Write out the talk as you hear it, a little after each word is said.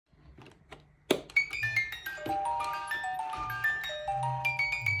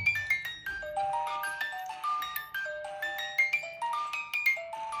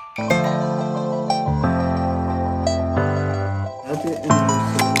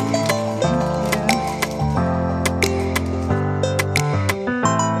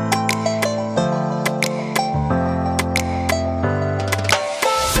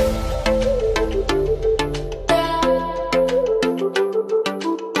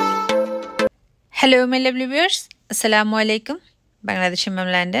Hello my lovely viewers, আসসালামু আলাইকুম। Bangladeshi ma'am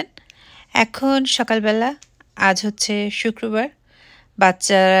London. এখন সকালবেলা, আজ হচ্ছে শুক্রবার,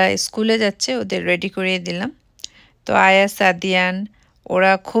 বাচ্চারা স্কুলে যাচ্ছে, ওদের রেডি করিয়ে দিলাম। তো আয়া সাদিয়ান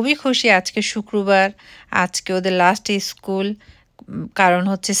ওরা খুবই খুশি, আজকে শুক্রবার, আজকে ওদের লাস্ট স্কুল, কারণ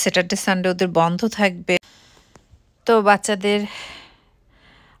হচ্ছে স্যাটারডে সানডে ওদের বন্ধ থাকবে। তো বাচ্চাদের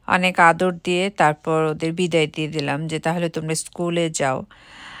অনেক আদর দিয়ে তারপর ওদের বিদায় দিয়ে দিলাম যে তাহলে তোমরা স্কুলে যাও।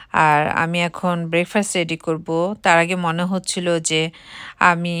 আর আমি এখন ব্রেকফাস্ট রেডি করব। তার আগে মনে হচ্ছিল যে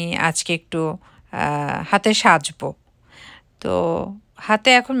আমি আজকে একটু হাতে সাজবো। তো হাতে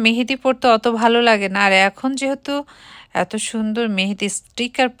এখন মেহেদি পরতে অত ভালো লাগে না, আর এখন যেহেতু এত সুন্দর মেহেদি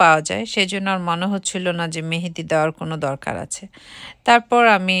স্টিকার পাওয়া যায়, সেজন্য আর মনে হচ্ছিল না যে মেহেদি দেওয়ার কোনো দরকার আছে। তারপর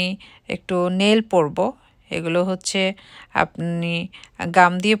আমি একটু নেল পরব। এগুলো হচ্ছে আপনি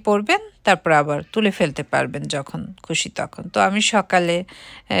গাম দিয়ে পরবেন, তারপর আবার তুলে ফেলতে পারবেন যখন খুশি তখন। তো আমি সকালে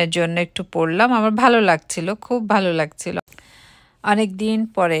জন্য একটু পরলাম, আমার ভালো লাগছিল, খুব ভালো লাগছিল। অনেক দিন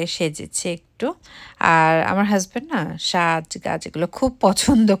পরে সেজেছি একটু। আর আমার হাজব্যান্ড না সাজ গাছ এগুলো খুব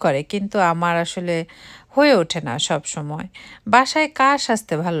পছন্দ করে, কিন্তু আমার আসলে হয়ে ওঠে না সব সময়। বাসায় কার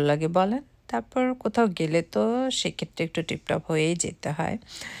সাজতে ভালো লাগে বলেন? তারপর কোথাও গেলে তো সেক্ষেত্রে একটু টিপটপ হয়েই যেতে হয়।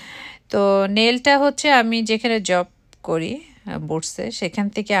 তো নেলটা হচ্ছে আমি যেখানে জব করি বুটসে, সেখান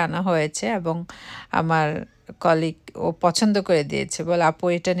থেকে আনা হয়েছে, এবং আমার কলিগ ও পছন্দ করে দিয়েছে, বল আপু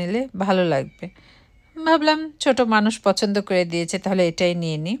এটা নিলে ভালো লাগবে। ভাবলাম ছোট মানুষ পছন্দ করে দিয়েছে, তাহলে এটাই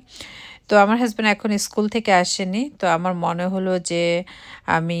নিয়ে নিই। তো আমার হাজব্যান্ড এখন স্কুল থেকে আসেনি, তো আমার মনে হলো যে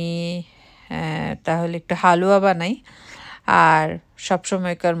আমি তাহলে একটু হালুয়া বানাই, আর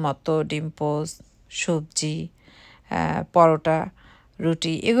সবসময়কার মতো ডিম পোস্ট, সবজি, পরোটা,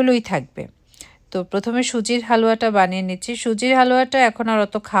 রুটি এগুলোই থাকবে। তো প্রথমে সুজির হালুয়াটা বানিয়ে নিচ্ছি। সুজির হালুয়াটা এখন আর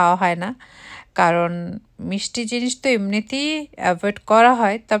অত খাওয়া হয় না, কারণ মিষ্টি জিনিস তো এমনিতেই অ্যাভয়েড করা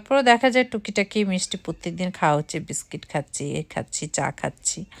হয়। তারপরও দেখা যায় টুকিটাকি মিষ্টি প্রত্যেকদিন খাওয়া হচ্ছে, বিস্কিট খাচ্ছি, এ খাচ্ছি, চা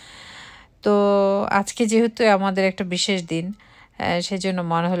খাচ্ছি। তো আজকে যেহেতু আমাদের একটা বিশেষ দিন, সেজন্য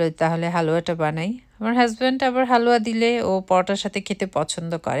মনে হলো তাহলে হালুয়াটা বানাই। আমার হাজব্যান্ড আবার হালুয়া দিলে ও পরোটার সাথে খেতে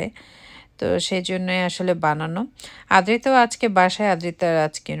পছন্দ করে, তো সেই জন্যই আসলে বানানো। আদ্রিতাও আজকে বাসায়, আদ্রিতার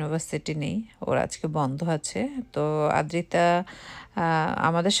আজকে ইউনিভার্সিটি নেই, ওর আজকে বন্ধ আছে। তো আদ্রিতা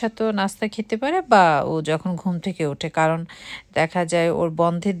আমাদের সাথেও নাস্তা খেতে পারে, বা ও যখন ঘুম থেকে ওঠে, কারণ দেখা যায় ওর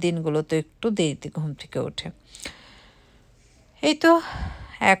বন্ধের দিনগুলো তো একটু দেরিতে ঘুম থেকে ওঠে। এই তো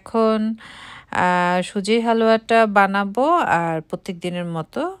এখন সুজির হালুয়াটা বানাবো, আর প্রত্যেক দিনের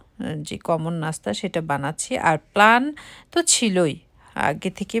মতো যে কমন নাস্তা সেটা বানাচ্ছি। আর প্ল্যান তো ছিলই, আগে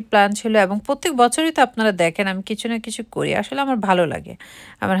থেকে প্ল্যান ছিল, এবং প্রত্যেক বছরই তো আপনারা দেখেন আমি কিছু না কিছু করি। আসলে আমার ভালো লাগে,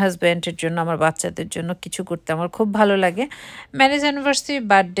 আমার হাজব্যান্ডের জন্য, আমার বাচ্চাদের জন্য কিছু করতে আমার খুব ভালো লাগে। ম্যারেজ অ্যানিভার্সারি,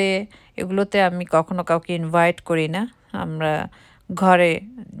 বার্থডে এগুলোতে আমি কখনো কাউকে ইনভাইট করি না। আমরা ঘরে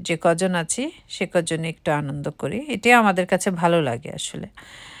যে কজন আছি সে কজনে একটু আনন্দ করি, এটাই আমাদের কাছে ভালো লাগে আসলে।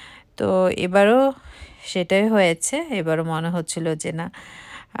 তো এবারও সেটাই হয়েছে। এবারও মনে হচ্ছিল যে না,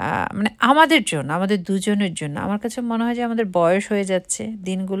 মানে আমাদের জন্য, আমাদের দুজনের জন্য, আমার কাছে মনে হয় যে আমাদের বয়স হয়ে যাচ্ছে,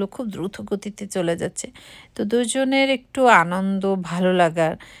 দিনগুলো খুব দ্রুত গতিতে চলে যাচ্ছে। তো দুজনের একটু আনন্দ ভালো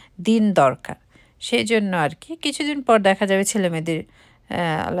লাগার দিন দরকার। সেই জন্য আর কি কিছুদিন পর দেখা যাবে ছেলেমেয়েদের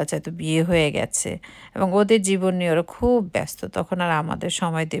আল্লাহ চায় তো বিয়ে হয়ে গেছে, এবং ওদের জীবন নিয়ে ওরা খুব ব্যস্ত, তখন আর আমাদের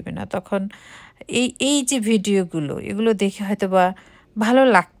সময় দেবে না। তখন এই এই যে ভিডিওগুলো, এগুলো দেখে হয়তো বা ভালো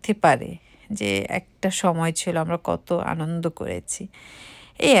লাগতে পারে যে একটা সময় ছিল আমরা কত আনন্দ করেছি,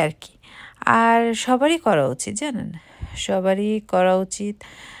 এই আর কি। আর সবারই করা উচিত, জানেন, সবারই করা উচিত।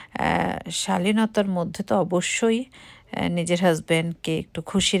 শালীনতার মধ্যে তো অবশ্যই নিজের হাজব্যান্ডকে একটু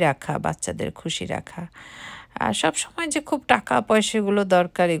খুশি রাখা, বাচ্চাদের খুশি রাখা। আর সব সময় যে খুব টাকা পয়সাগুলো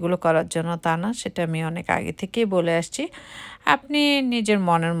দরকার এগুলো করার জন্য তা না, সেটা আমি অনেক আগে থেকেই বলে আসছি। আপনি নিজের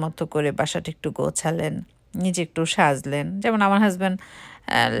মনের মতো করে বাসাটা একটু গোছালেন, নিজে একটু সাজলেন। যেমন আমার হাজব্যান্ড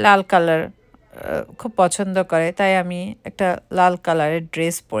লাল কালার খুব পছন্দ করে, তাই আমি একটা লাল কালারের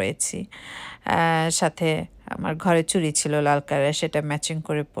ড্রেস পরেছি, সাথে আমার ঘরে চুড়ি ছিল লাল কালারের, সেটা ম্যাচিং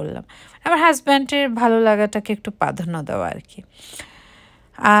করে পরলাম। আমার হাজব্যান্ডের ভালো লাগাটাকে একটু প্রাধান্য দেওয়া আর কি।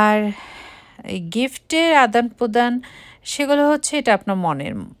 আর এই গিফটের আদান প্রদান সেগুলো হচ্ছে এটা আপনার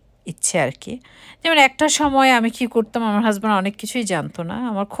মনের ইচ্ছে আর কি। যেমন একটা সময় আমি কি করতাম, আমার হাজব্যান্ড অনেক কিছুই জানতো না,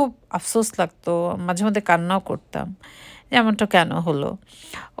 আমার খুব আফসোস লাগতো, মাঝে মধ্যে কান্নাও করতাম যেমনটা কেন হলো।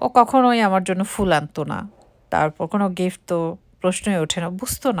 ও কখনোই আমার জন্য ফুল আনতো না, তারপর কোনো গিফট তো প্রশ্নই ওঠে না,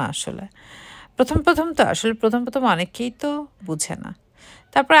 বুঝতো না আসলে। প্রথম প্রথম অনেকেই তো বুঝে না।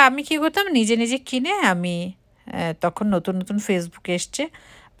 তারপর আমি কি করতাম, নিজে নিজে কিনে আমি তখন নতুন নতুন ফেসবুকে এসছে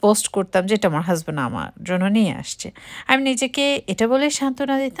পোস্ট করতাম যে এটা আমার হাজব্যান্ড আমার জন্য নিয়ে আসছে। আমি নিজেকে এটা বলে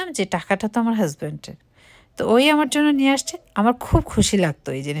সান্ত্বনা দিতাম যে টাকাটা তো আমার হাজব্যান্ডের, তো ওই আমার জন্য নিয়ে আসছে। আমার খুব খুশি লাগতো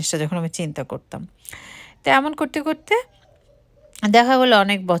এই জিনিসটা যখন আমি চিন্তা করতাম। তো এমন করতে করতে দেখা হলো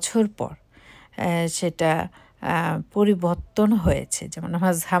অনেক বছর পর সেটা পরিবর্তন হয়েছে। যেমন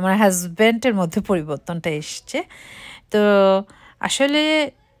আমার হাজব্যান্ডের মধ্যে পরিবর্তনটা এসছে। তো আসলে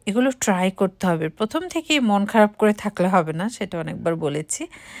এগুলো ট্রাই করতে হবে। প্রথম থেকেই মন খারাপ করে থাকলে হবে না, সেটা অনেকবার বলেছি।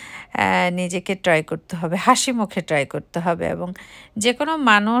 নিজেকে ট্রাই করতে হবে, হাসি মুখে ট্রাই করতে হবে, এবং যে কোনো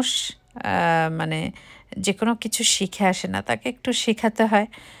মানুষ মানে যে কোনো কিছু শিখে আসে না, তাকে একটু শেখাতে হয়।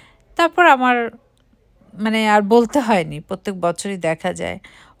 তারপর আমার মানে আর বলতে হয়নি, প্রত্যেক বছরই দেখা যায়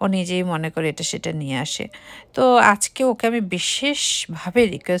ও নিজেই মনে করে এটা সেটা নিয়ে আসে। তো আজকে ওকে আমি বিশেষভাবে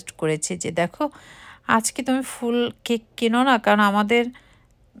রিকোয়েস্ট করেছি যে দেখো, আজকে তুমি ফুল কেক কিনো না, কারণ আমাদের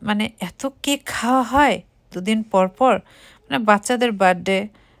মানে এত কেক খাওয়া হয় দুদিন পর পর। মানে বাচ্চাদের বার্থডে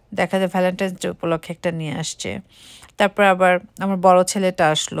দেখা যায় ভ্যালেন্টাইন্স ডে উপলক্ষে একটা নিয়ে আসছে, তারপর আবার আমার বড় ছেলেটা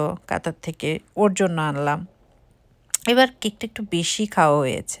আসলো কাতার থেকে, ওর জন্য আনলাম। এবার কেকটা একটু বেশি খাওয়া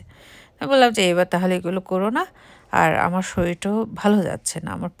হয়েছে। আমি বললাম যে এবার তাহলে এগুলো করো না। আর আমার শরীরটাও ভালো যাচ্ছে না,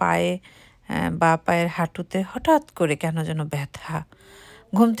 আমার পায়ে বা পায়ের হাঁটুতে হঠাৎ করে কেন যেন ব্যথা।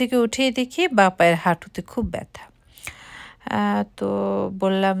 ঘুম থেকে উঠেই দেখি বা পায়ের হাঁটুতে খুব ব্যথা। তো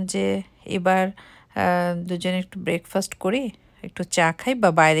বললাম যে এবার দুজনে একটু ব্রেকফাস্ট করি, একটু চা খাই বা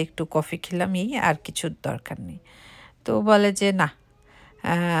বাইরে একটু কফি খেলাম, এই আর কিছুর দরকার নেই। তো বলে যে না,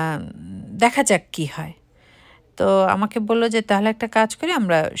 দেখা যাক কি হয়। তো আমাকে বলল যে তাহলে একটা কাজ করি,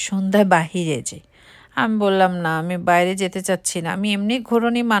 আমরা সন্ধ্যায় বাহিরে যাই। আমি বললাম না, আমি বাইরে যেতে চাচ্ছি না, আমি এমনি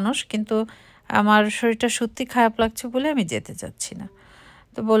ঘোরনি মানুষ, কিন্তু আমার শরীরটা সত্যি খারাপ লাগছে বলে আমি যেতে চাচ্ছি না।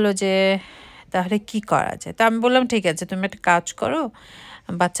 তো বলল যে তাহলে কি করা যায়। তো আমি বললাম ঠিক আছে, তুমি একটা কাজ করো,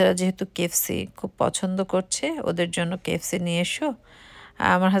 বাচ্চারা যেহেতু কেএফসি খুব পছন্দ করছে, ওদের জন্য কেএফসি নিয়ে এসো।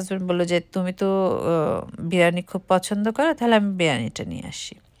 আমার হাজব্যান্ড বললো যে তুমি তো বিরিয়ানি খুব পছন্দ করো, তাহলে আমি বিরিয়ানিটা নিয়ে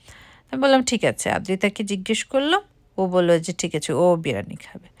আসি। আমি বললাম ঠিক আছে। আদ্রিতাকে জিজ্ঞেস করলাম, ও বললো যে ঠিক আছে, ও বিরিয়ানি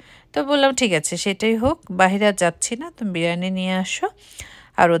খাবে। তো বললাম ঠিক আছে, সেটাই হোক, বাহিরে আর যাচ্ছি না, তুমি বিরিয়ানি নিয়ে আসো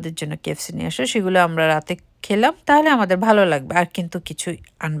আর ওদের জন্য কেএফসি নিয়ে আসো, সেগুলো আমরা রাতে খেলাম, তাহলে আমাদের ভালো লাগবে। আর কিন্তু কিছুই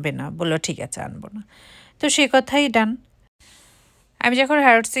আনবে না। বললো ঠিক আছে, আনবো না। তো সে কথাই ডান। আমি যখন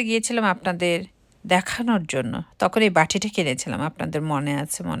হ্যারোডসে গিয়েছিলাম আপনাদের দেখানোর জন্য, তখন এই বাটিটা কিনেছিলাম, আপনাদের মনে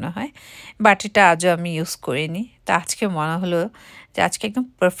আছে মনে হয়। বাটিটা আজও আমি ইউজ করিনি। তা আজকে মনে হলো যে আজকে একদম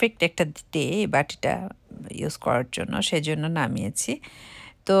পারফেক্ট একটা ডে এই বাটিটা ইউজ করার জন্য, সেজন্য নামিয়েছি।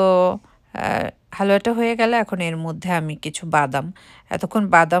 তো হালুয়াটা হয়ে গেল। এখন এর মধ্যে আমি কিছু বাদাম, এতক্ষণ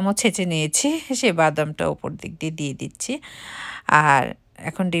বাদামও ছেঁচে নিয়েছি, সেই বাদামটা ওপর দিক দিয়ে দিয়ে দিচ্ছি। আর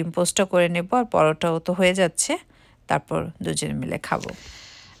এখন ডিম পোস্টটা করে নেব, আর পরোটাও তো হয়ে যাচ্ছে, তারপর দুজনে মিলে খাবো।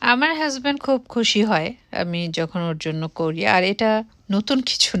 আমার হাজব্যান্ড খুব খুশি হয় আমি যখন ওর জন্য করি, আর এটা নতুন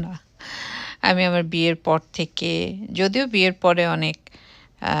কিছু না। আমি আমার বিয়ের পর থেকে, যদিও বিয়ের পরে অনেক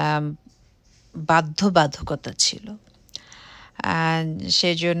বাধ্যবাধকতা ছিল,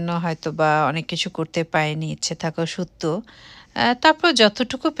 সেজন্য হয়তো বা অনেক কিছু করতে পারিনি ইচ্ছে থাকা সত্ত্বেও। তারপর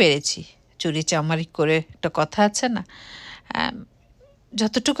যতটুকু পেরেছি, চুরি চামারি করে একটা কথা আছে না,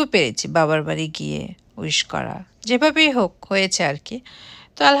 যতটুকু পেরেছি বাবার বাড়ি গিয়ে উইশ করা, যেভাবেই হোক হয়েছে আর কি।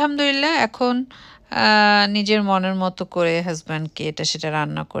 তো আলহামদুলিল্লাহ এখন নিজের মনের মতো করে হাজব্যান্ডকে এটা সেটা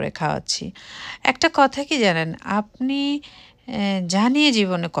রান্না করে খাওয়াচ্ছি। একটা কথা কি জানেন, আপনি জানিয়ে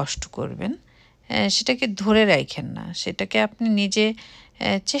জীবনে কষ্ট করবেন, সেটাকে ধরে রাখেন না, সেটাকে আপনি নিজে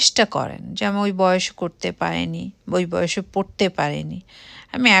চেষ্টা করেন। যে আমি ওই বয়সে করতে পারিনি, ওই বয়সে পড়তে পারিনি,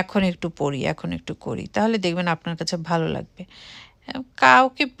 আমি এখন একটু পড়ি, এখন একটু করি, তাহলে দেখবেন আপনার কাছে ভালো লাগবে।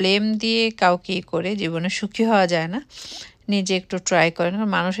 কাউকে ব্লেম দিয়ে কাউকে করে জীবনে সুখী হওয়া যায় না। নিজে একটু ট্রাই করেন,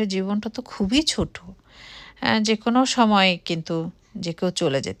 মানুষের জীবনটা তো খুবই ছোট, যে কোনো সময় কিন্তু যে কেউ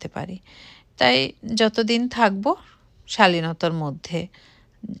চলে যেতে পারি। তাই যতদিন থাকবো শালীনতার মধ্যে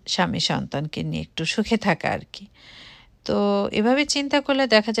স্বামী সন্তানকে নিয়ে একটু সুখে থাকা আর কি। তো এভাবে চিন্তা করলে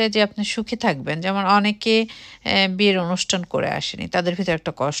দেখা যায় যে আপনি সুখে থাকবেন। যেমন অনেকে বিয়ের অনুষ্ঠান করে আসেনি, তাদের ভিতরে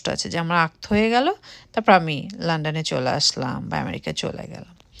একটা কষ্ট আছে যে আমার আক্ত হয়ে গেল, তারপর আমি লন্ডনে চলে আসলাম বা আমেরিকা চলে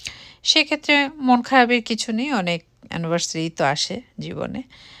গেলাম। সেক্ষেত্রে মন খারাপের কিছু নেই, অনেক অ্যানিভার্সারি তো আসে জীবনে।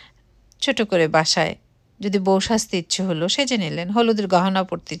 ছোট করে বাসায় যদি বউ সাজতে ইচ্ছে হলো সেজে নিলেন, হলুদের গহনা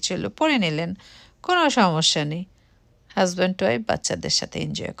পরতে ইচ্ছে হলো পরে নিলেন, কোনো সমস্যা নেই। হাজব্যান্ড ওয়াইফ বাচ্চাদের সাথে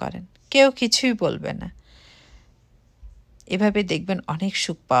এনজয় করেন, কেউ কিছুই বলবে না। এভাবে দেখবেন অনেক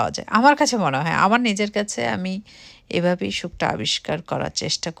সুখ পাওয়া যায়। আমার কাছে মনে হয়, আমার নিজের কাছে আমি এভাবেই সুখটা আবিষ্কার করার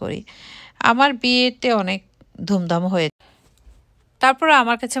চেষ্টা করি। আমার বিয়েতে অনেক ধুমধাম হয়ে তারপর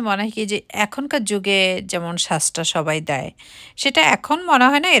আমার কাছে মনে হয় কি যে এখনকার যুগে যেমন শ্বাসটা সবাই দেয়, সেটা এখন মনে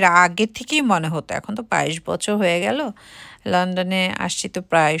হয় না, এর আগে থেকেই মনে হতো। এখন তো ২২ বছর হয়ে গেল, লন্ডনে আসছি তো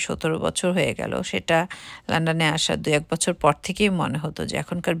প্রায় ১৭ বছর হয়ে গেল। সেটা লন্ডনে আসার ২-১ বছর পর থেকেই মনে হতো যে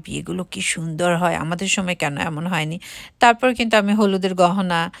এখনকার বিয়েগুলো কি সুন্দর হয়, আমাদের সময় কেন এমন হয়নি। তারপর কিন্তু আমি হলুদের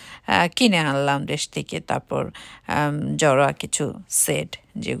গহনা কিনে আনলাম দেশ থেকে। তারপর জড়োয়া কিছু সেট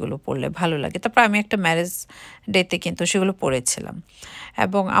যেগুলো পরলে ভালো লাগে। তারপর আমি একটা ম্যারেজ ডেতে কিন্তু সেগুলো পরেছিলাম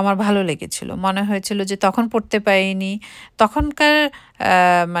এবং আমার ভালো লেগেছিল। মনে হয়েছিল যে তখন পরতে পারিনি। তখনকার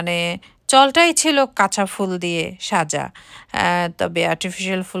মানে চলটাই ছিল কাঁচা ফুল দিয়ে সাজা। তবে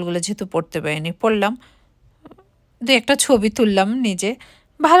আর্টিফিশিয়াল ফুলগুলো যেহেতু পরতে পারিনি, পরলাম। দু একটা ছবি তুললাম নিজে,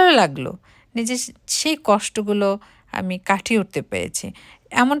 ভালো লাগলো। নিজে সেই কষ্টগুলো আমি কাটিয়ে উঠতে পেরেছি।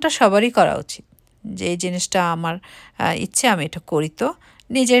 এমনটা সবারই করা উচিত, যে এই জিনিসটা আমার ইচ্ছে, আমি এটা করি তো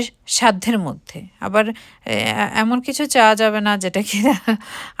নিজের সাধ্যের মধ্যে। আবার এমন কিছু চাওয়া যাবে না যেটা কিনা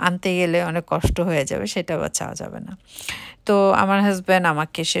আনতে গেলে অনেক কষ্ট হয়ে যাবে, সেটা আবার চাওয়া যাবে না। তো আমার হাজব্যান্ড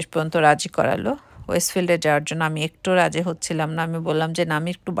আমাকে শেষ পর্যন্ত রাজি করালো ওয়েস্টফিল্ডে যাওয়ার জন্য। আমি একটু রাজি হচ্ছিলাম না। আমি বললাম যে না, আমি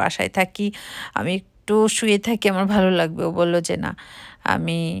একটু বাসায় থাকি, আমি একটু শুয়ে থাকি, আমার ভালো লাগবে। ও বলল যে না,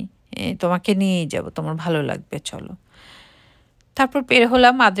 আমি তোমাকে নিয়েই যাব, তোমার ভালো লাগবে, চলো। তারপর বের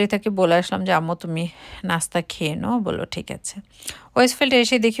হলাম, আদ্রিতাকে বলে আসলাম যে আম্মু তুমি নাস্তা খেয়ে নাও। বললো ঠিক আছে। ওয়েস্টফিল্ডে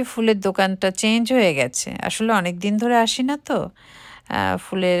এসে দেখি ফুলের দোকানটা চেঞ্জ হয়ে গেছে। আসলে অনেক দিন ধরে আসি না তো।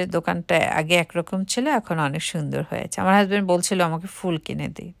 ফুলের দোকানটা আগে একরকম ছিল, এখন অনেক সুন্দর হয়েছে। আমার হাজব্যান্ড বলছিল আমাকে ফুল কিনে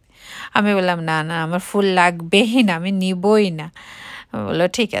দিই। আমি বললাম না না, আমার ফুল লাগবেই না, আমি নিবই না। বললো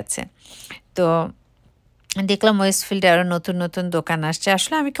ঠিক আছে। তো দেখলাম ওয়েস্টফিল্ডে আরও নতুন নতুন দোকান আসছে।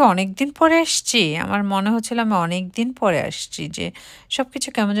 আসলে আমি কি অনেক দিন পরে আসছি, আমার মনে হচ্ছিল আমি অনেক দিন পরে আসছি, যে সব কিছু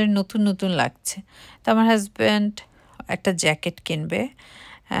কেমন যেন নতুন নতুন লাগছে। তো আমার হাজব্যান্ড একটা জ্যাকেট কিনবে,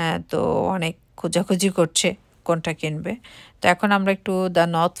 তো অনেক খোঁজাখুঁজি করছে কোনটা কিনবে। তো এখন আমরা একটু দ্য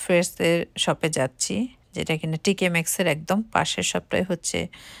নর্থ ফেসের শপে যাচ্ছি, যেটা কিনা টিকে ম্যাক্সের একদম পাশের শপটাই হচ্ছে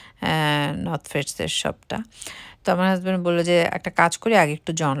নর্থ ফেসের শপটা। তো আমার হাজব্যান্ড বললো যে একটা কাজ করি, আগে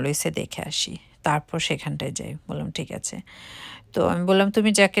একটু জন লুইসে দেখে আসি, তারপর সেখানটায় যাই। বললাম ঠিক আছে। তো আমি বললাম তুমি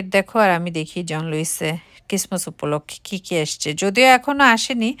জ্যাকেট দেখো আর আমি দেখি জন লুইসে ক্রিসমাস উপলক্ষে কী কী এসছে। যদিও এখনও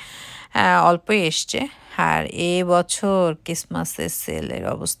আসেনি, অল্পই এসছে। আর বছর ক্রিসমাসের সেলের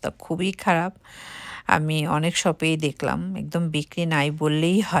অবস্থা খুবই খারাপ। আমি অনেক শপেই দেখলাম একদম বিক্রি নাই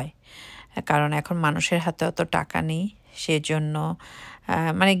বললেই হয়, কারণ এখন মানুষের হাতে অত টাকা নেই। সেজন্য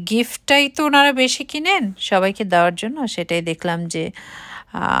মানে গিফটটাই তো ওনারা বেশি কিনেন সবাইকে দেওয়ার জন্য, সেটাই দেখলাম যে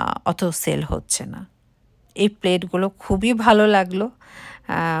অত সেল হচ্ছে না। এই প্লেটগুলো খুবই ভালো লাগলো,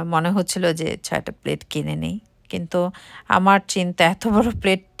 মনে হচ্ছিল যে ৬টা প্লেট কিনে নেই। কিন্তু আমার চিন্তা, এত বড়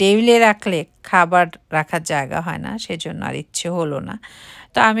প্লেট টেবিলে রাখলে খাবার রাখার জায়গা হয় না, সেজন্য আর ইচ্ছে হলো না।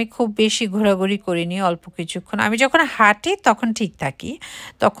 তো আমি খুব বেশি ঘোরাঘুরি করিনি, অল্প কিছুক্ষণ। আমি যখন হাঁটি তখন ঠিক থাকি,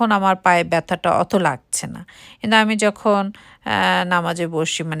 তখন আমার পায়ে ব্যথাটা অত লাগছে না। কিন্তু আমি যখন নামাজে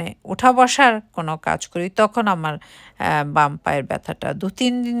বসি, মানে ওঠা বসার কোনো কাজ করি, তখন আমার বাম পায়ের ব্যথাটা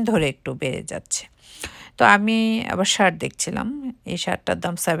 ২-৩ দিন ধরে একটু বেড়ে যাচ্ছে। তো আমি আবার শার্ট দেখছিলাম। এই শার্টটার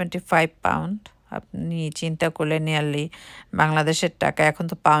দাম 75 পাউন্ড। আপনি চিন্তা করলে নিয়ারলি বাংলাদেশের টাকা, এখন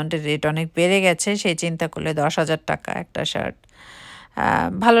তো পাউন্ডের রেট অনেক বেড়ে গেছে, সেই চিন্তা করলে ১০,০০০ টাকা একটা শার্ট।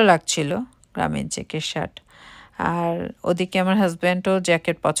 ভালো লাগছিল, গ্রামীণ চেকের শার্ট। আর ওদিকে আমার হাজব্যান্ডও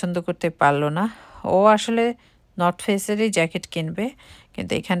জ্যাকেট পছন্দ করতে পারলো না। ও আসলে নর্থ ফেসেরই জ্যাকেট কিনবে,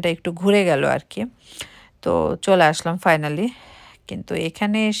 কিন্তু এখানটা একটু ঘুরে গেল আর কি। তো চলে আসলাম ফাইনালি। কিন্তু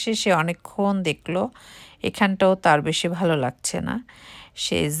এখানে এসে সে অনেকক্ষণ দেখলো, এখানটাও তার বেশি ভালো লাগছে না।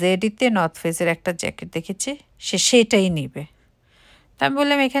 সে জেডিতে নর্থ ফেসের একটা জ্যাকেট দেখেছে, সে সেটাই নিবে। তা আমি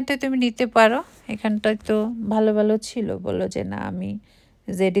বললাম এখানটায় তুমি নিতে পারো, এখানটায় তো ভালো ভালো ছিল। বললো যে না, আমি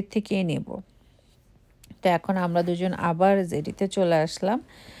জেডির থেকেই নেব। তো এখন আমরা দুজন আবার জেডিতে চলে আসলাম।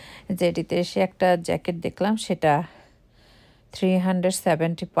 জেডিতে এসে একটা জ্যাকেট দেখলাম, সেটা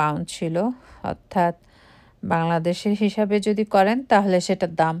 370 পাউন্ড ছিল, অর্থাৎ বাংলাদেশের হিসাবে যদি করেন তাহলে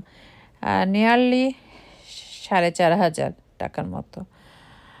সেটার দাম নিয়ারলি ৪,৫০০ টাকার মতো।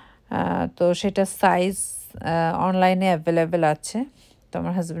 তো সেটা সাইজ অনলাইনে অ্যাভেলেবেল আছে। তো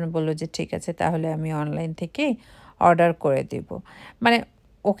আমার হাজব্যান্ড বললো যে ঠিক আছে, তাহলে আমি অনলাইন থেকেই অর্ডার করে দিব। মানে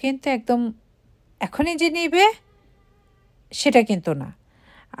ও কিন্তু একদম এখনই যে নিবে সেটা কিন্তু না,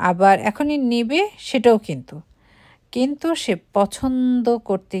 আবার এখনই নিবে সেটাও কিন্তু সে পছন্দ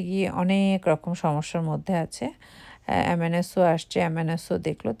করতে গিয়ে অনেক রকম সমস্যার মধ্যে আছে। এমএনএসও আসছে, এমএনএসও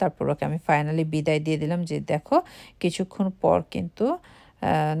দেখলো। তারপর ওকে আমি ফাইনালি বিদায় দিয়ে দিলাম যে দেখো কিছুক্ষণ পর কিন্তু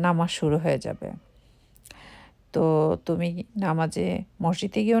নামাজ শুরু হয়ে যাবে, তো তুমি নামাজে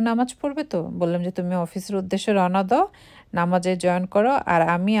মসজিদে গিয়েও নামাজ পড়বে। তো বললাম যে তুমি অফিসের উদ্দেশ্যে রওনা দাও, নামাজে জয়েন করো, আর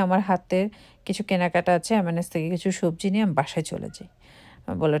আমি আমার হাতের কিছু কেনাকাটা আছে এমএনএস থেকে কিছু সবজি নিয়ে আমি বাসায় চলে যাই।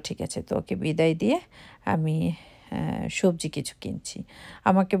 বললো ঠিক আছে। তো ওকে বিদায় দিয়ে আমি সবজি কিছু কিনছি।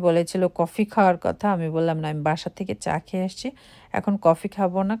 আমাকে বলেছিল কফি খাওয়ার কথা, আমি বললাম না, আমি বাসা থেকে চা খেয়ে আসছি, এখন কফি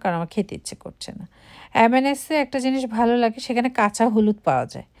খাবো না, কারণ আমার খেতে ইচ্ছে করছে না। এমএনএসে একটা জিনিস ভালো লাগে, সেখানে কাঁচা হলুদ পাওয়া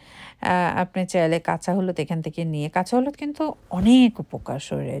যায়। আপনি চাইলে কাঁচা হলুদ এখান থেকে নিয়ে, কাঁচা হলুদ কিন্তু অনেক উপকার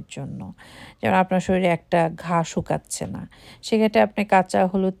শরীরের জন্য। যেমন আপনার শরীরে একটা ঘা শুকাচ্ছে না, সেক্ষেত্রে আপনি কাঁচা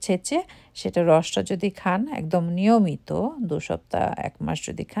হলুদ ছেঁচে সেটা রসটা যদি খান একদম নিয়মিত 2 সপ্তাহ 1 মাস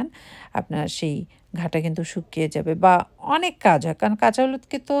যদি খান, আপনার সেই ঘাটা কিন্তু শুকিয়ে যাবে বা অনেক কাজ হয়, কারণ কাঁচা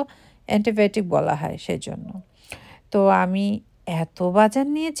হলুদকে তো অ্যান্টিবায়োটিক বলা হয় সেজন্য। তো আমি এত বাজার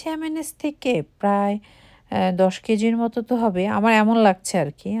নিয়েছি এমএনএস থেকে, প্রায় 10 কেজির মতো তো হবে। আমার এমন লাগছে আর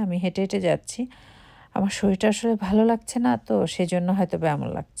কি, আমি হেঁটে হেঁটে যাচ্ছি, আমার শরীরটা আসলে ভালো লাগছে না, তো সেজন্য হয়তো বা এমন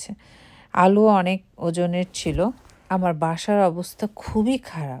লাগছে। আলু অনেক ওজনের ছিল। আমার বাসার অবস্থা খুবই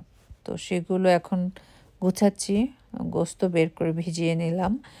খারাপ, তো সেগুলো এখন গুছাচ্ছি। গোস্ত বের করে ভিজিয়ে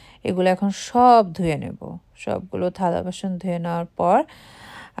নিলাম, এগুলো এখন সব ধুয়ে নেব। সবগুলো থালা বাসন ধুয়ে নেওয়ার পর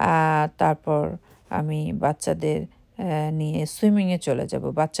তারপর আমি বাচ্চাদের নিয়ে সুইমিংয়ে চলে যাব।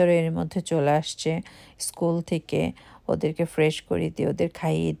 বাচ্চারা এর মধ্যে চলে আসছে স্কুল থেকে, ওদেরকে ফ্রেশ করে দিয়ে ওদের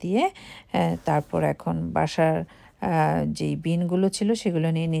খাইয়ে দিয়ে তারপর এখন বাসার যেই বিনগুলো ছিল সেগুলো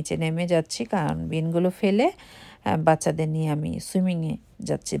নিয়ে নিচে নেমে যাচ্ছি, কারণ বিনগুলো ফেলে বাচ্চাদের নিয়ে আমি সুইমিংয়ে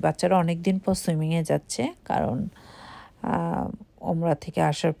যাচ্ছি। বাচ্চারা অনেক দিন পর সুইমিংয়ে যাচ্ছে, কারণ ওমরা থেকে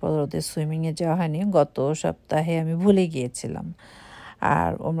আসার পর ওদের সুইমিংয়ে যাওয়া হয়নি। গত সপ্তাহে আমি ভুলে গিয়েছিলাম,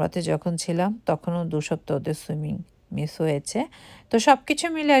 আর ওমরাতে যখন ছিলাম তখনও 2 সপ্তাহ ওদের সুইমিং মিস হয়েছে। তো সব কিছু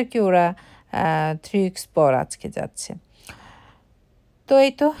মিলে আর কি ওরা 3 উইকস পর আজকে যাচ্ছে। তো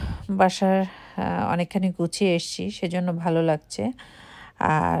এই তো বাসার অনেকখানি গুছিয়ে এসেছি, সেজন্য ভালো লাগছে।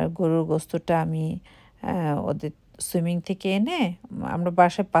 আর গরুর গোস্তটা আমি ওদের সুইমিং থেকে এনে আমরা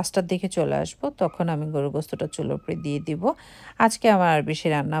বাসায় 5টার দিকে চলে আসবো, তখন আমি গরুর গোস্তটা চুলোর উপরে দিয়ে দিব। আজকে আমার আর বেশি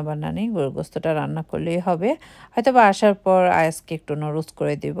রান্না বান্না নেই, গরুর গোস্তটা রান্না করলেই হবে। হয়তো বা আসার পর আজকে একটু নুডলস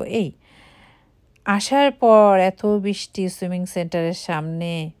করে দেব। এই আসার পর এত বৃষ্টি, সুইমিং সেন্টারের সামনে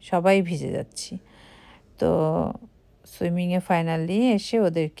সবাই ভিজে যাচ্ছি। তো সুইমিংয়ে ফাইনালি এসে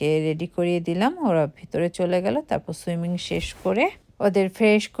ওদেরকে রেডি করিয়ে দিলাম, ওরা ভিতরে চলে গেল। তারপর সুইমিং শেষ করে ওদের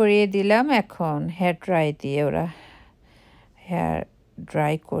ফ্রেশ করিয়ে দিলাম। এখন হেয়ার ড্রাই দিয়ে ওরা হেয়ার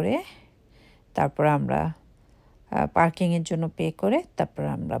ড্রাই করে তারপর আমরা পার্কিংয়ের জন্য পে করে তারপর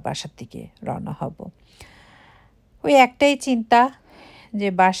আমরা বাসার দিকে রওনা হব। ওই একটাই চিন্তা যে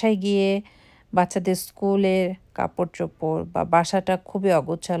বাসায় গিয়ে বাচ্চাদের স্কুলের কাপড় চোপড় বা বাসাটা খুবই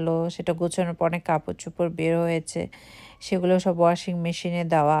অগোছালো, সেটা গোছানোর পর অনেক কাপড় চোপড় বের হয়েছে, সেগুলো সব ওয়াশিং মেশিনে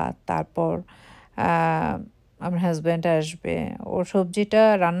দেওয়া। তারপর আমার হাজব্যান্ড আসবে, ওর সবজিটা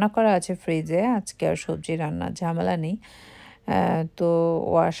রান্না করা আছে ফ্রিজে, আজকে আর সবজি রান্নার ঝামেলা নেই। তো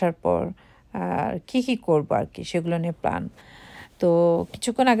ও আসার পর কী কী করবো আর কি সেগুলো নিয়ে প্ল্যান। তো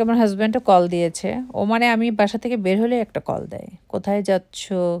কিছুক্ষণ আগে আমার হাজব্যান্ডও কল দিয়েছে। ও মানে আমি বাসা থেকে বের হলে একটা কল দেয়, কোথায় যাচ্ছ,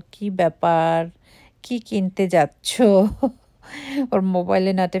 কি ব্যাপার, কি কিনতে যাচ্ছ। ওর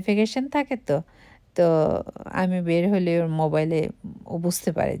মোবাইলে নোটিফিকেশন থাকে, তো তো আমি বের হলে ওর মোবাইলে ও বুঝতে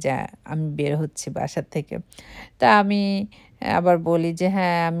পারে যে আমি বের হচ্ছি বাসার থেকে। তা আমি আবার বলি যে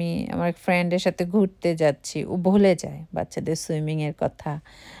হ্যাঁ আমি আমার ফ্রেন্ডের সাথে ঘুরতে যাচ্ছি, ও ভুলে যায় বাচ্চাদের সুইমিংয়ের কথা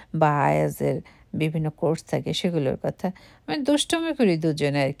বা আয়াজের বিভিন্ন কোর্স থাকে সেগুলোর কথা। আমি দুষ্টুমি করি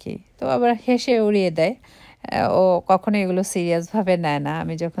দুজনে আর কি, তো আবার হেসে উড়িয়ে দেয়। ও কখনো এগুলো সিরিয়াসভাবে নেয় না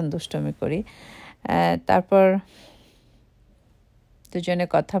আমি যখন দুষ্টুমি করি। তারপর দুজনে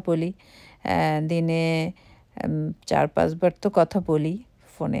কথা বলি, দিনে 4-5 বার তো কথা বলি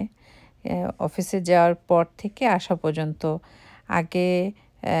ফোনে। অফিসে যাওয়ার পর থেকে আসা পর্যন্ত আগে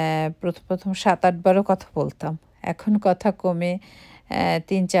প্রথম 7-8 বারও কথা বলতাম, এখন কথা কমে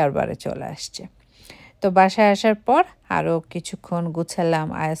 3-4 বারে চলে আসছে। তো বাসায় আসার পর আরও কিছুক্ষণ গুছালাম,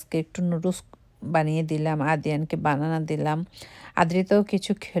 আয়াজকে একটু নুডলস বানিয়ে দিলাম, আদিয়ানকে বানানা দিলাম, আদ্রিতাও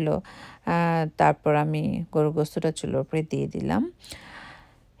কিছু খেলো। তারপর আমি গরুর গোস্তটা চুলোর উপরে দিয়ে দিলাম।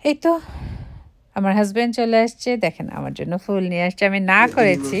 এই তো আমার হাজব্যান্ড চলে আসছে, দেখেন আমার জন্য ফুল নিয়ে আসছে, আমি না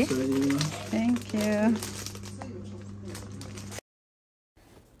করেছি। Thank you.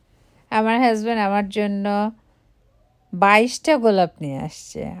 আমার হাজব্যান্ড আমার জন্য 22টা গোলাপ নিয়ে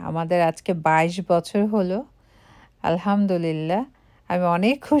আসছে। আমাদের আজকে 22 বছর হলো, আলহামদুলিল্লাহ। আমি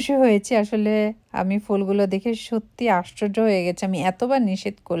অনেক খুশি হয়েছি আসলে, আমি ফুলগুলো দেখে সত্যি আশ্চর্য হয়ে গেছে। আমি এতবার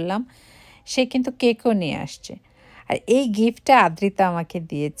নিষেধ করলাম, সে কিন্তু কেকও নিয়ে আসছে। আর এই গিফটটা আদ্রিতা আমাকে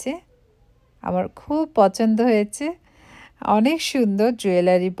দিয়েছে, আমার খুব পছন্দ হয়েছে, অনেক সুন্দর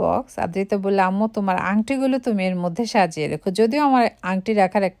জুয়েলারি বক্স। আদ্রিতা বললে আম্মু তোমার আংটিগুলো তুমি এর মধ্যে সাজিয়ে রেখো, যদিও আমার আংটি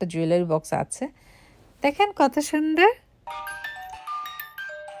রাখার একটা জুয়েলারি বক্স আছে। দেখেন কত সুন্দর।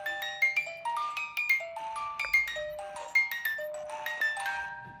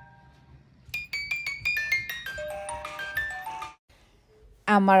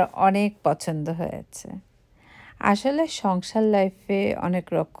 আমার অনেক পছন্দ হয়েছে। আসলে সংসার লাইফে অনেক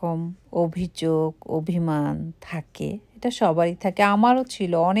রকম অভিযোগ, অভিমান থাকে। এটা সবারই থাকে। আমারও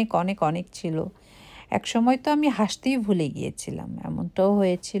ছিল, অনেক অনেক অনেক ছিল। একসময় তো আমি হাসতেই ভুলে গিয়েছিলাম, এমনটাও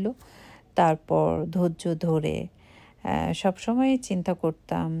হয়েছিল। তারপর ধৈর্য ধরে সবসময় চিন্তা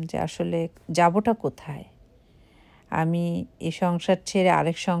করতাম যে আসলে যাবোটা কোথায়? আমি এই সংসার ছেড়ে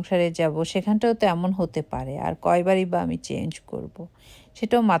আরেক সংসারে যাব, সেখানটাও তো এমন হতে পারে। আর কয়বারই বা আমি চেঞ্জ করব?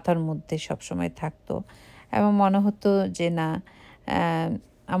 সেটাও মাথার মধ্যে সবসময় থাকতো এবং মনে হতো যে না,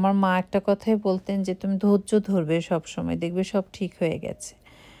 আমার মা একটা কথাই বলতেন যে তুমি ধৈর্য ধরবে, সবসময় দেখবে সব ঠিক হয়ে গেছে।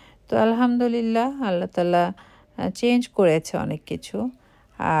 তো আলহামদুলিল্লাহ আল্লাহ তাআলা চেঞ্জ করেছে অনেক কিছু।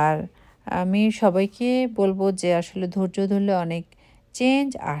 আর আমি সবাইকে বলব যে আসলে ধৈর্য ধরলে অনেক চেঞ্জ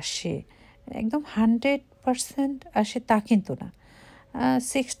আসে। একদম 100% আসে তা কিন্তু না।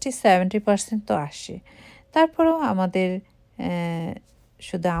 60-70% তো আসে। তারপরেও আমাদের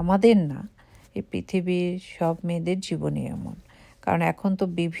শুধু আমাদের না, এই পৃথিবীর সব মেয়েদের জীবনই এমন। কারণ এখন তো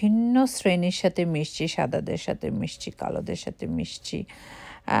বিভিন্ন শ্রেণীর সাথে মিশছি, সাদাদের সাথে মিশছি, কালোদের সাথে মিশছি,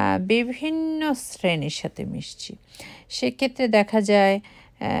 বিভিন্ন শ্রেণীর সাথে মিশছি। সেক্ষেত্রে দেখা যায়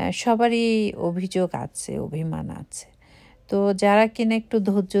সবারই অভিযোগ আছে, অভিমান আছে। তো যারা কিনা একটু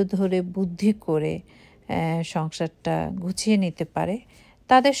ধৈর্য ধরে বুদ্ধি করে সংসারটা গুছিয়ে নিতে পারে,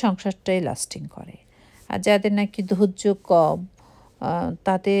 তাদের সংসারটাই লাস্টিং করে। আর যাদের নাকি ধৈর্য কম,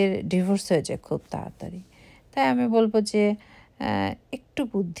 তাদের ডিভোর্স হয়ে যায় খুব তাড়াতাড়ি। তাই আমি বলব যে একটু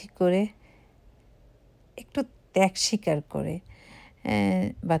বুদ্ধি করে, একটু ত্যাগ স্বীকার করে,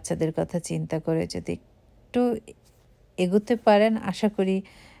 বাচ্চাদের কথা চিন্তা করে যদি একটু এগোতে পারেন, আশা করি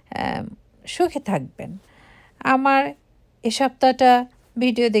সুখে থাকবেন। আমার এ সপ্তাহটা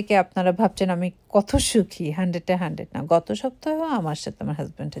ভিডিও দেখে আপনারা ভাবছেন আমি কত সুখী। 100-এ 100 না। গত সপ্তাহেও আমার সাথে আমার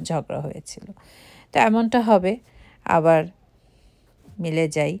হাজব্যান্ডের ঝগড়া হয়েছিল। তো এমনটা হবে, আবার মিলে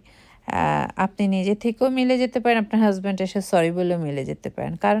যাই। আপনি নিজে থেকেও মিলে যেতে পারেন, আপনার হাজব্যান্ড এসে সরি বলেও মিলে যেতে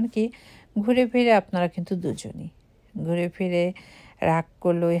পারেন। কারণ কি, ঘুরে ফিরে আপনারা কিন্তু দুজনই। ঘুরে ফিরে রাগ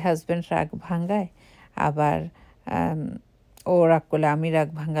করলে ওই হাজব্যান্ড রাগ ভাঙায়, আবার ও রাগ করলে আমি রাগ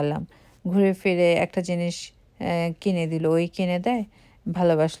ভাঙালাম। ঘুরে ফিরে একটা জিনিস কিনে দিল, ওই কিনে দেয়।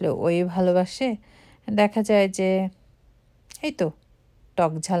 ভালোবাসলে ওই ভালোবাসে। দেখা যায় যে এই তো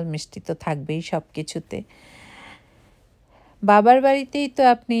টক ঝাল মিষ্টি তো থাকবেই সব কিছুতে। বাবার বাড়িতেই তো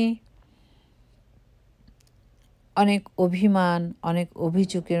আপনি অনেক অভিমান, অনেক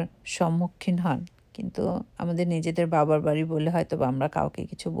অভিযোগের সম্মুখীন হন। কিন্তু আমাদের নিজেদের বাবার বাড়ি বলে হয়তো আমরা কাউকে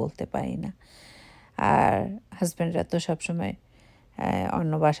কিছু বলতে পারি না। আর হাজব্যান্ডরা তো সবসময়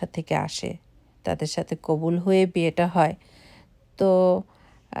অন্য বাসা থেকে আসে, তাদের সাথে কবুল হয়ে বিয়েটা হয়। তো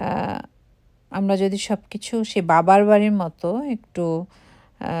আমরা যদি সব কিছু সে বাবার বাড়ির মতো একটু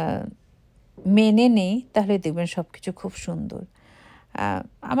মেনে নেই, তাহলে দেখবেন সব কিছু খুব সুন্দর।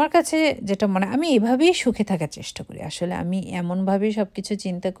 আমার কাছে যেটা মনে হয়, আমি এভাবেই সুখে থাকার চেষ্টা করি। আসলে আমি এমনভাবেই সব কিছু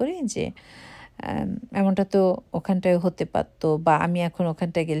চিন্তা করি যে এমনটা তো ওখানটায় হতে পারতো, বা আমি এখন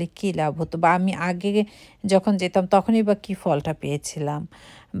ওখানটায় গেলে কী লাভ হতো, বা আমি আগে যখন যেতাম তখনই বা কী ফলটা পেয়েছিলাম,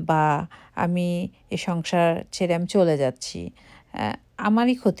 বা আমি এ সংসার ছেড়ে আমি চলে যাচ্ছি,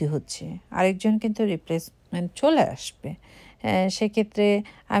 আমারই ক্ষতি হচ্ছে, আরেকজন কিন্তু রিপ্লেসমেন্ট চলে আসবে। সেক্ষেত্রে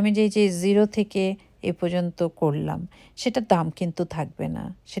আমি যে জিরো থেকে এ পর্যন্ত করলাম, সেটার দাম কিন্তু থাকবে না।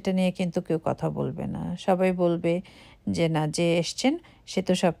 সেটা নিয়ে কিন্তু কেউ কথা বলবে না। সবাই বলবে যে না, যে এসছেন সে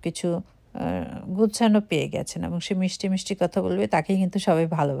তো সব কিছু গুছানো পেয়ে গেছেন, এবং সে মিষ্টি মিষ্টি কথা বলবে, তাকেই কিন্তু সবাই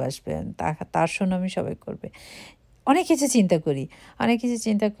ভালোবাসবেন, তার সুনামই সবাই করবে। অনেক কিছু চিন্তা করি। অনেক কিছু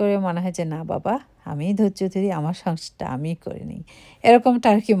চিন্তা করে মনে হয় যে না বাবা, আমিই ধৈর্য ধরি, আমার সংসারটা আমিই করে নিই, এরকমটা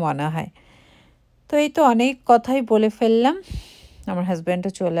আর কি মনে হয়। তো এই তো অনেক কথাই বলে ফেললাম। আমার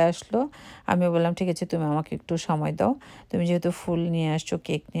হাজব্যান্ডও চলে আসলো। আমি বললাম ঠিক আছে, তুমি আমাকে একটু সময় দাও। তুমি যেহেতু ফুল নিয়ে আসছো,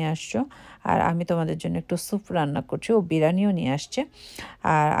 কেক নিয়ে আসছো, আর আমি তোমাদের জন্য একটু স্যুপ রান্না করছি। ও বিরিয়ানিও নিয়ে আসছে,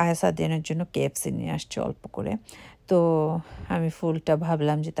 আর আয়াস আদিয়ানের জন্য KFC নিয়ে আসছে অল্প করে। তো আমি ফুলটা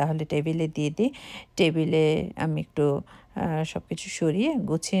ভাবলাম যে তাহলে টেবিলে দিয়ে দিই। টেবিলে আমি একটু সব কিছু সরিয়ে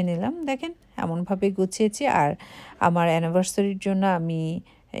গুছিয়ে নিলাম। দেখেন এমনভাবে গুছিয়েছি। আর আমার অ্যানিভার্সারির জন্য আমি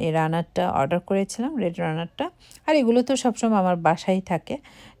এই রানারটা অর্ডার করেছিলাম, রেড রানারটা। আর এগুলো তো সবসময় আমার বাসায় থাকে।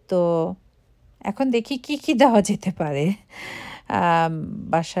 তো এখন দেখি কি কি দেওয়া যেতে পারে।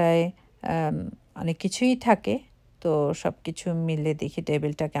 বাসায় অনেক কিছুই থাকে। তো সব কিছু মিলে দেখি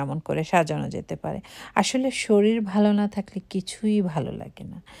টেবিলটা কেমন করে সাজানো যেতে পারে। আসলে শরীর ভালো না থাকলে কিছুই ভালো লাগে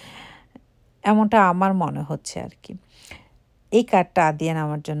না, এমনটা আমার মনে হচ্ছে আর কি। এই কার্ডটা আদিয়ান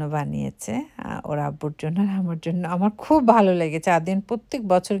আমার জন্য বানিয়েছে, ওর আব্বুর জন্য আর আমার জন্য। আমার খুব ভালো লেগেছে। আদিয়ান প্রত্যেক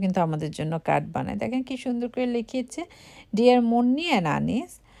বছর কিন্তু আমাদের জন্য কার্ড বানায়। দেখেন কি সুন্দর করে লিখিয়েছে, deer Munni and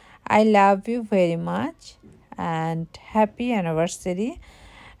Anis, I love you very much and happy anniversary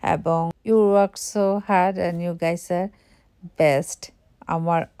এবং you work so hard and you guys R best.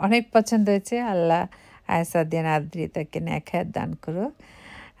 আমার অনেক পছন্দ হয়েছে। আল্লাহ আয়সাদিন আদ্রিতাকে নেখায়াত দান করুক।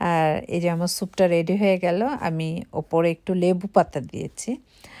 আর এই যে আমার স্যুপটা রেডি হয়ে গেল। আমি ওপরে একটু লেবু পাতা দিয়েছি,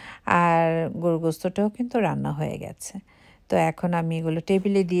 আর গরু গোস্তটাও কিন্তু রান্না হয়ে গেছে। তো এখন আমি এগুলো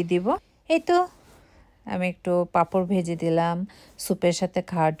টেবিলে দিয়ে দিব। এই তো আমি একটু পাঁপড় ভেজে দিলাম স্যুপের সাথে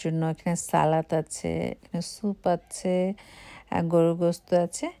খাওয়ার জন্য। এখানে সালাদ আছে, এখানে স্যুপ আছে, গরুর গোস্ত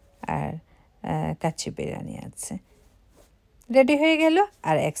আছে, আর কাচ্চি বিরিয়ানি আছে। রেডি হয়ে গেল।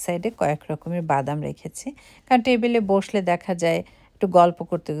 আর এক সাইডে কয়েক রকমের বাদাম রেখেছি, কারণ টেবিলে বসলে দেখা যায় একটু গল্প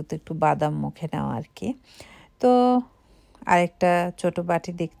করতে করতে একটু বাদাম মুখে নেওয়া আর কি। তো আরেকটা ছোট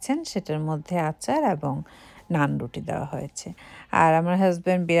বাটি দেখছেন, সেটার মধ্যে আচার এবং নান রুটি দেওয়া হয়েছে। আর আমার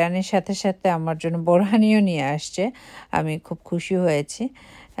হাজব্যান্ড বিরিয়ানির সাথে সাথে আমার জন্য বোরহানিও নিয়ে আসছে। আমি খুব খুশি হয়েছি।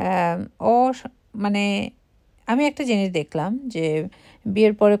 ও মানে আমি একটা জিনিস দেখলাম যে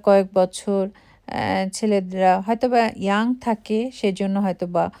বিয়ের পরে কয়েক বছর ছেলেরা হয়তো বা ইয়াং থাকে, সেজন্য হয়তো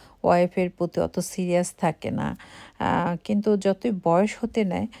বা ওয়াইফের প্রতি অত সিরিয়াস থাকে না, কিন্তু যতই বয়স হতে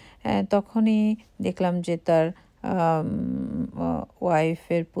নেয় তখনই দেখলাম যে তার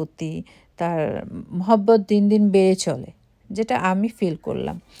ওয়াইফের প্রতি তার মহব্বত দিন দিন বেড়ে চলে, যেটা আমি ফিল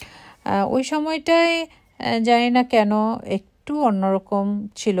করলাম। ওই সময়টায় জানি না কেন একটু অন্যরকম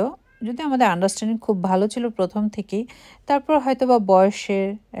ছিল, যদি আমাদের আন্ডারস্ট্যান্ডিং খুব ভালো ছিল প্রথম থেকেই, তারপর হয়তো বা বয়সের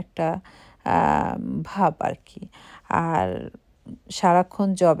একটা ভাব আর কি। আর সারাক্ষণ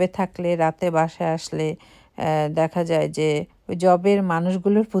জবে থাকলে রাতে বাসায় আসলে দেখা যায় যে ওই জবের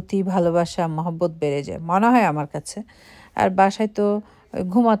মানুষগুলোর প্রতি ভালোবাসা মহব্বত বেড়ে যায় মনে হয় আমার কাছে। আর বাসায় তো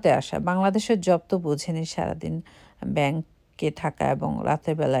ঘুমাতে আসা, বাংলাদেশের জব তো বোঝেনি, সারাদিন ব্যাংকে থাকা এবং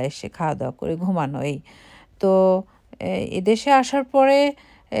রাতের বেলা এসে খাওয়া দাওয়া করে ঘুমানো। এই তো এদেশে আসার পরে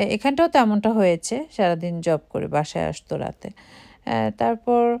এখানটাও তেমনটা হয়েছে, সারাদিন জব করে বাসায় আসতো রাতে।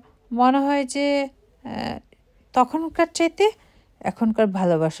 তারপর মনে হয় যে তখনকার চাইতে এখনকার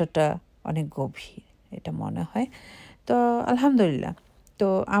ভালোবাসাটা অনেক গভীর, এটা মনে হয়। তো আলহামদুলিল্লাহ। তো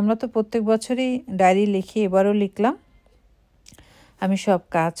আমরা তো প্রত্যেক বছরই ডায়েরি লিখি, এবারও লিখলাম। আমি সব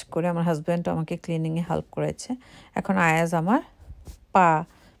কাজ করে, আমার হাজব্যান্ড আমাকে ক্লিনিংয়ে হেল্প করেছে। এখন আয়াজ আমার পা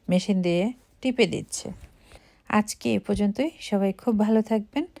মেশিন দিয়ে টিপে দিচ্ছে। আজকে এ পর্যন্তই। সবাই খুব ভালো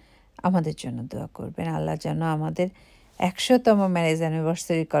থাকবেন, আমাদের জন্য দোয়া করবেন। আল্লাহ যেন আমাদের 100তম ম্যারেজ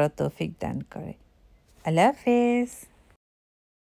অ্যানিভার্সারি করার তৌফিক দান করে। আল্লাহ হাফেজ।